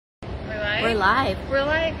live? We're live. We're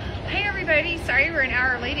live. Hey everybody, sorry we're an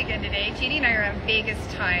hour late again today. Jeannie and I are on Vegas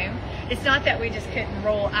time. It's not that we just couldn't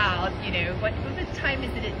roll out, you know, what time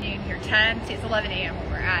is it at noon here? 10? See, it's 11 a.m. where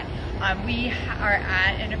we're at. We are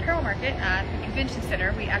at an apparel market at the convention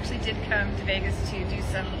center. We actually did come to Vegas to do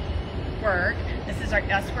some work. This is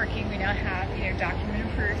us working. We now have, you know,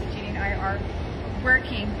 documented proof. Jeannie and I are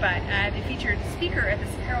working, but the featured speaker at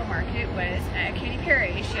this apparel market was Katy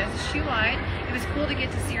Perry. She has a shoe line. It was cool to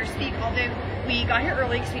get to see her speak, although we got here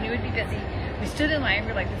early because we knew it would be busy. We stood in line. We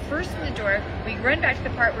were like the first in the door. We run back to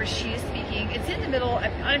the part where she is speaking. It's in the middle. I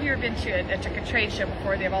don't know if you've ever been to a trade show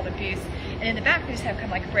before. They have all the booths, and in the back they just have kind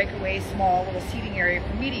of like a breakaway, small little seating area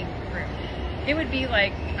for meeting room. It would be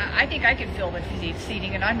like, I think I could fill the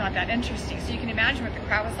seating, and I'm not that interesting. So you can imagine what the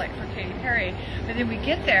crowd was like for Katy Perry. But then we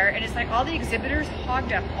get there, and it's like all the exhibitors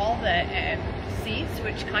hogged up all the seats,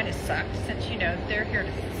 which kind of sucked since, you know, they're here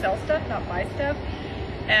to sell stuff, not buy stuff.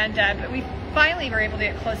 And but we finally were able to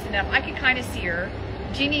get close enough. I could kind of see her.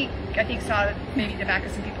 Jeannie, I think, saw maybe the back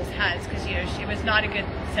of some people's heads because, you know, she was not a good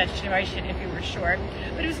situation if you were short.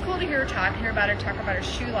 But it was cool to hear her talk about her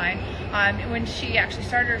shoe line. When she actually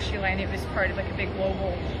started her shoe line, it was part of like a big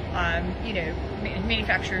global, you know,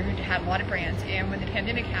 manufacturer who had a lot of brands. And when the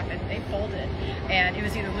pandemic happened, they folded, and it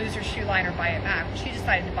was either lose her shoe line or buy it back. She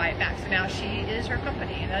decided to buy it back, so now she is her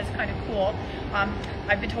company, and that's kind of cool.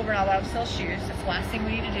 I've been told we're not allowed to sell shoes. That's the last thing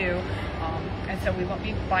we need to do. And so we won't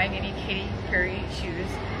be buying any Katy Perry shoes.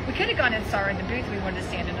 We could have gone and saw her in the booth. We wanted to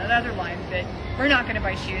stand in another line, but we're not going to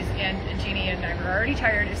buy shoes. And Jeannie and I were already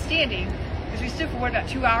tired of standing because we stood for what, about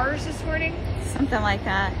 2 hours this morning? Something like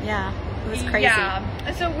that, yeah. It was crazy. Yeah,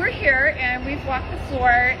 and so we're here and we've walked the floor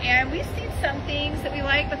and we've seen some things that we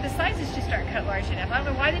like, but the sizes just aren't cut large enough. I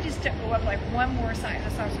don't know why they just didn't go up like one more size. I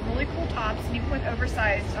saw some really cool tops, and even with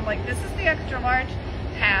oversized, I'm like, this is the extra large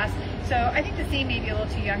pass. So I think the theme may be a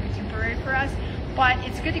little too young contemporary for us, but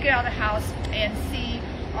it's good to get out of the house and see,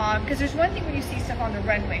 because there's one thing when you see stuff on the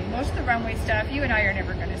runway. Most of the runway stuff you and I are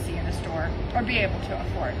never going to see in a store or be able to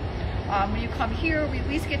afford. When you come here, we at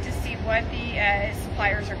least get to see what the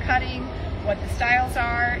suppliers are cutting, what the styles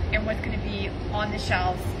are, and what's going to be on the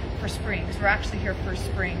shelves for spring. Because we're actually here for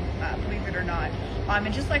spring, believe it or not.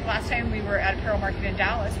 And just like last time we were at Apparel Market in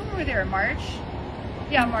Dallas, when we were there in March?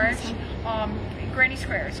 Yeah, March. Granny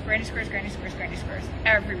squares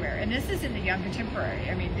everywhere. And this is in the young contemporary.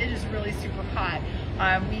 I mean, it is really super hot.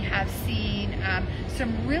 We have seen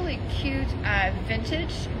some really cute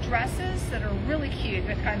vintage dresses that are really cute,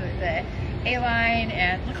 but kind of the A-line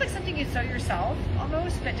and look like something you'd sew yourself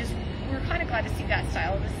almost, but just we're kind of glad to see that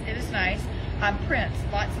style. It is nice. Prints,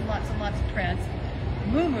 lots and lots and lots of prints.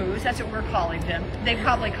 Moo-moos, that's what we're calling them. They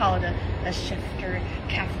probably call it a shift or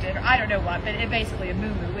caftan, or I don't know what, but it's basically a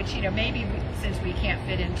moo-moo, which, you know, maybe since we can't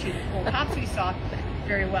fit into the full tops we saw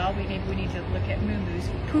very well, maybe we need to look at moo-moos.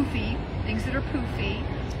 Poofy, things that are poofy.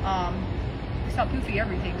 We saw poofy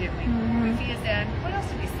everything, didn't we? Poofy is in, what else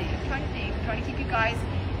did we see? I'm trying to think. I'm trying to keep you guys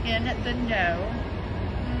in the know.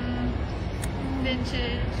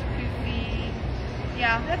 Vintage, poofy.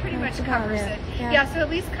 Yeah, that pretty much covers it. Yeah, so at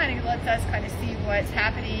least kind of lets us kind of see what's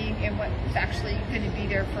happening and what's actually going to be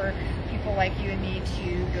there for people like you and me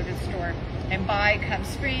to go to the store and buy come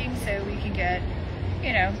spring, so we can get,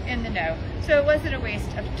 you know, in the know. So it wasn't a waste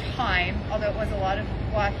of time, although it was a lot of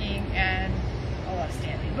walking and a lot of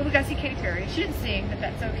standing. But we got to see Katy Perry. She didn't sing, but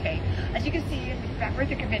that's okay. As you can see, we're at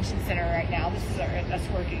the convention center right now. This is us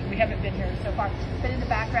working. We haven't been here so far. But in the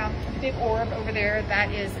background, the big orb over there, that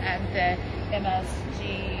is the MSG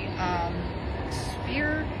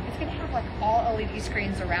Sphere. It's going to have like all LED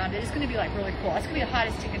screens around it. It's going to be like really cool. It's going to be the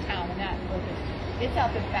hottest thing in town, and that it's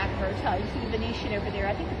out the back of our hotel. You see the Venetian over there.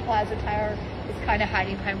 I think the Plaza Tower is kind of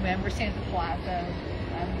hiding behind when we're standing at the Plaza.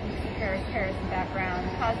 You see Paris in the background,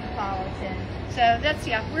 Cosmopolitan. So that's,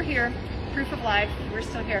 yeah, we're here. Proof of life. We're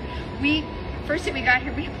still here. First time we got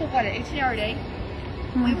here, we pulled what, an 18-hour day?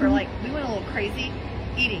 We were like, we went a little crazy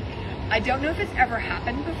eating. I don't know if it's ever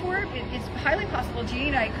happened before. It's highly possible Jeannie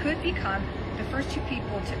and I could become the first 2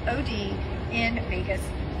 people to OD in Vegas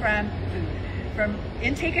from food, from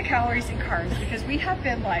intake of calories and carbs, because we have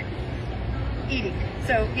been like eating.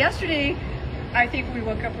 So yesterday, I think we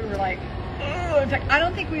woke up, we were like, oh, in fact, I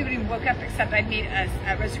don't think we even woke up except I'd made us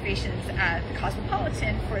reservations at the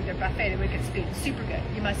Cosmopolitan for the buffet that we could speak. Super good.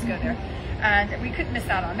 You must go there. And we couldn't miss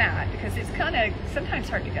out on that because it's kind of sometimes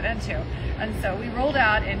hard to get into. And so we rolled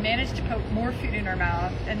out and managed to poke more food in our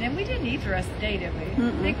mouth. And then we didn't eat the rest of the day, did we?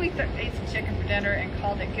 I think we ate some chicken for dinner and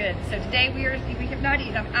called it good. So today we have not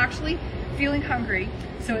eaten. I'm actually feeling hungry.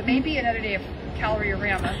 So it may be another day of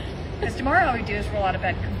calorie-orama. Because tomorrow all we do is roll out of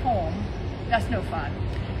bed and come home. That's no fun.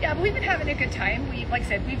 Yeah, but we've been having a good time. Like I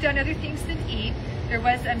said, we've done other things than eat. There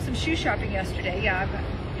was some shoe shopping yesterday. Yeah,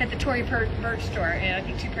 at the Tory Burch store, and I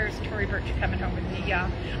think 2 pairs of Tory Burch are coming home with me. Yeah,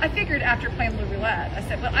 I figured after playing Blue Roulette, I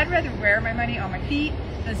said, well, I'd rather wear my money on my feet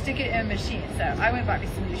than stick it in a machine. So I went and bought me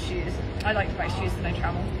some new shoes. I like to buy shoes when I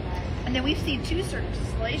travel. And then we've seen 2 Cirque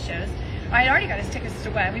du Soleil shows. I had already got his tickets to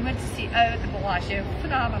one. We went to see the Bellagio,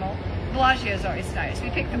 phenomenal. Bellagio is always nice. We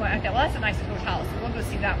picked the one. I thought, well, that's a nice hotel, so we'll go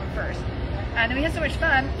see that one first. And then we had so much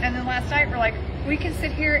fun. And then last night we're like, we can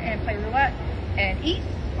sit here and play roulette and eat,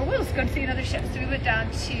 or we'll just go see another show. So we went down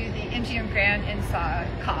to the MGM Grand and saw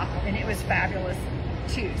Cop, and it was fabulous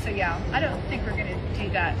too. So yeah, I don't think we're gonna do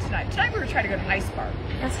that tonight. Tonight we're gonna try to go to Ice Bar.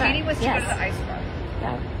 That's right. Jeannie wants to go to the Ice Bar.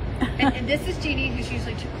 Yeah. and this is Jeannie, who's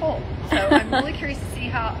usually too cold. So I'm really curious to see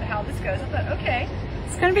how this goes. I thought, okay.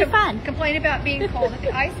 It's going to be fun. Complain about being cold at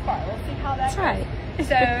the Ice Bar. We'll see how that That's goes. right.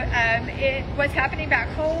 So what's happening back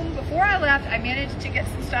home, before I left, I managed to get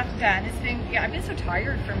some stuff done. I've been so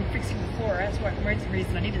tired from fixing the floor. That's one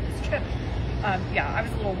reason I needed this trip. Yeah, I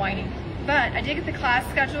was a little whiny. But I did get the class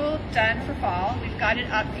schedule done for fall. We've got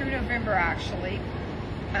it up through November, actually.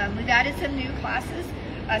 We've added some new classes.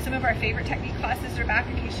 Some of our favorite technique classes are back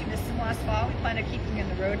in case you missed them last fall. We plan on keeping in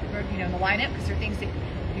the road, in the lineup, because they're things that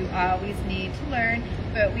you always need to learn.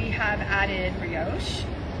 But we have added brioche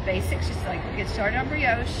basics, just like get started on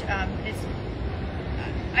brioche.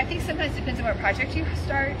 I think sometimes it depends on what project you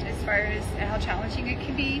start as far as how challenging it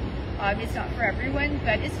can be. It's not for everyone,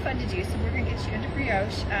 but it's fun to do. So we're going to get you into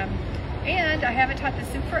brioche. And I haven't taught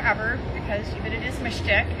this in forever but it is my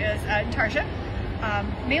shtick, is intarsia.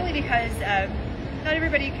 Mainly because not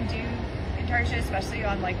everybody can do intarsia, especially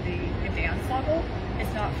on like the advanced level.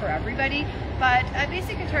 It's not for everybody, but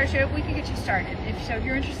basic intarsia, we can get you started. If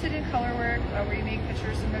you're interested in color work, where you make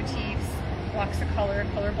pictures and motifs, blocks of color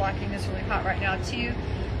blocking is really hot right now too.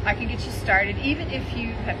 I can get you started. Even if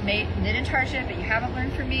you have knit intarsia, but you haven't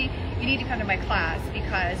learned from me, you need to come to my class,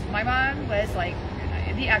 because my mom was like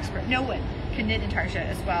the expert. No one can knit intarsia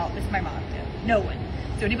as well as my mom did. No one.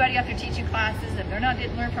 So anybody out there teaching classes, if they're not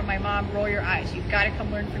didn't learn from my mom, roll your eyes. You've got to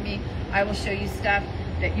come learn from me. I will show you stuff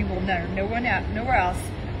that you will know nowhere else,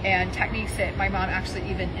 and techniques that my mom actually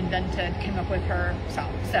even invented, came up with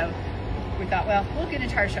herself. So we thought, well, we'll get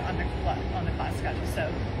intarsia on the class schedule.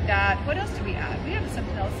 So that, what else do we add? We have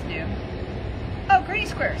something else new. Oh, granny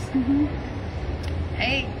squares. Mm-hmm.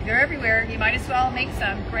 Hey, they're everywhere. You might as well make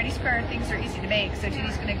some. Granny square things are easy to make, so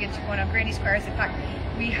Jeannie's going to get you one on granny squares. In fact,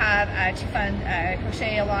 we have 2 fun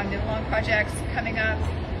crochet along projects coming up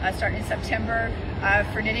starting in September.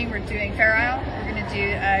 For knitting, we're doing Fair Isle. We're going to do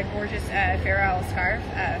a gorgeous Fair Isle scarf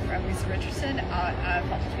from Lisa Richardson,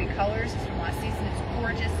 called Sweet Colors. It's from last season. It's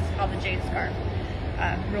gorgeous. It's called the Jade Scarf.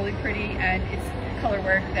 Really pretty, and it's color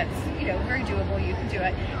work that's very doable. You can do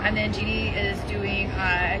it. And then Jeannie is doing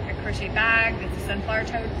a crochet bag. It's a sunflower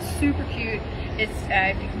tote. It's super cute. It's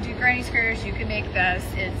if you can do granny squares, you can make this.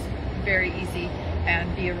 It's very easy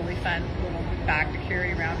and be a really fun little bag to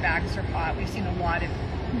carry around. Bags are hot. We've seen a lot of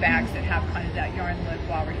bags that have kind of that yarn look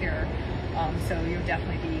while we're here. So you'll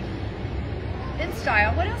definitely be in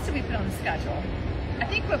style. What else did we put on the schedule? I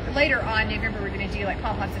think later on in November we're going to do like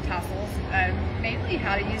pom-poms and tassels, mainly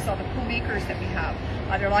how to use all the cool makers that we have.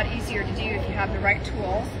 They're a lot easier to do if you have the right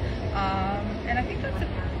tools. And I think that's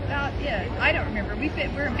about it. I don't remember.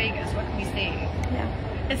 We're in Vegas. What can we say?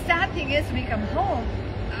 Yeah. The sad thing is, when we come home,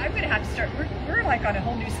 I'm going to have to start. We're like on a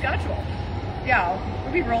whole new schedule. Yeah,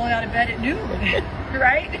 we'll be rolling out of bed at noon,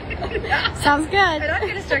 right? Sounds good. And I'm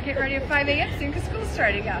going to start getting ready at 5 a.m. soon because school's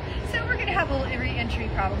starting out. So we're going to have a little re-entry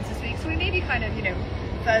problems this week. So we may be kind of,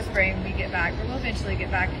 buzz brain when we get back, but we'll eventually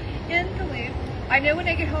get back in the loop. I know when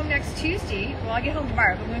I get home next Tuesday, well, I get home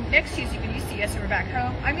tomorrow, but next Tuesday when you see us and we're back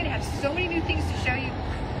home, I'm going to have so many new things to show you.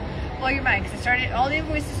 Blow your mind, because all the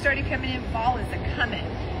invoices started coming in. Fall is coming.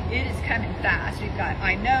 It is coming fast. We've got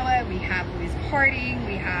I Know It, we have Louise Harding,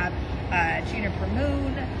 we have Juniper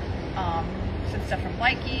Moon, some stuff from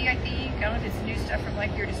Likey, I think. I don't know if it's new stuff from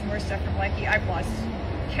Likey or just more stuff from Likey. I've lost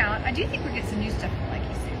count. I do think we'll get some new stuff from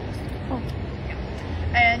Likey soon. Cool. Yeah.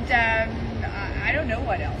 And I don't know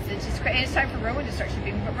what else. It's just great. And it's time for Rowan to start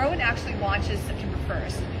shipping. But Rowan actually launches September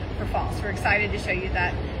 1st for fall. So we're excited to show you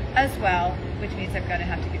that as well, which means I'm going to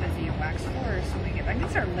have to get busy and wax floors when we get back.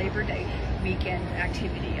 It's our Labor Day weekend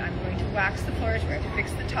activity. I'm going to wax the floors. We have to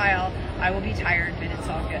fix the tile. I will be tired, but it's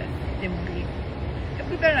all good. Then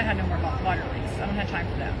we better not have no more water leaks. I don't have time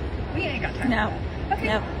for that. We ain't got time for that. Okay.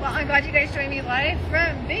 Nope. Well, I'm glad you guys joined me live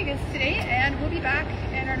from Vegas today, and we'll be back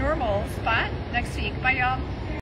in our normal spot next week. Bye, y'all.